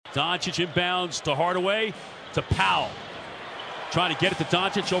Doncic inbounds to Hardaway, to Powell. Trying to get it to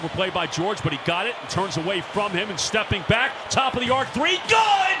Doncic, overplayed by George, but he got it and turns away from him and stepping back. Top of the arc three,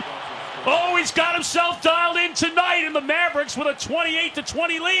 good! Oh, he's got himself dialed in tonight in the Mavericks with a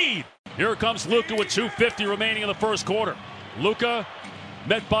 28-20 lead. Here comes Luka with 2:50 remaining in the first quarter. Luka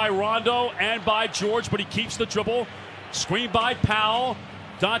met by Rondo and by George, but he keeps the dribble. Screen by Powell.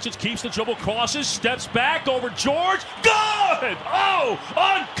 Doncic keeps the dribble, crosses, steps back over George. Good! Oh,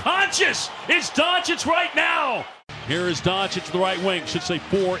 unconscious is Doncic right now. Here is Doncic to the right wing. Should say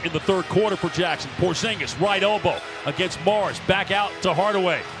 4 in the third quarter for Jackson. Porzingis, right elbow against Morris. Back out to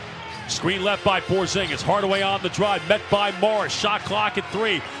Hardaway. Screen left by Porzingis. Hardaway on the drive. Met by Morris. Shot clock at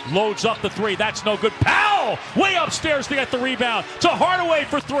 3. Loads up the 3. That's no good. Powell way upstairs to get the rebound. To Hardaway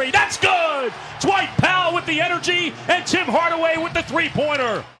for 3. That's good! Dwight Powell with the energy and Tim Hardaway with the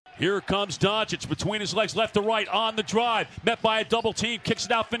three-pointer. Here comes Doncic between his legs, left to right on the drive. Met by a double team. Kicks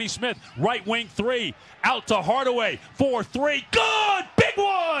it out Finney-Smith. Right wing 3. Out to Hardaway for 3. Good! Big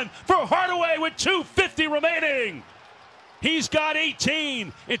one for Hardaway with 2:50 remaining. He's got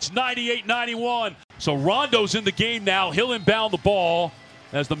 18. It's 98-91. So Rondo's in the game now. He'll inbound the ball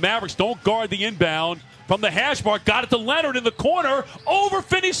as the Mavericks don't guard the inbound. From the hash mark, got it to Leonard in the corner. Over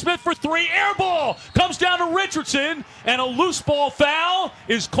Finney-Smith for 3. Air ball. Comes down to Richardson. And a loose ball foul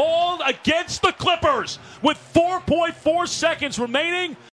is called against the Clippers with 4.4 seconds remaining.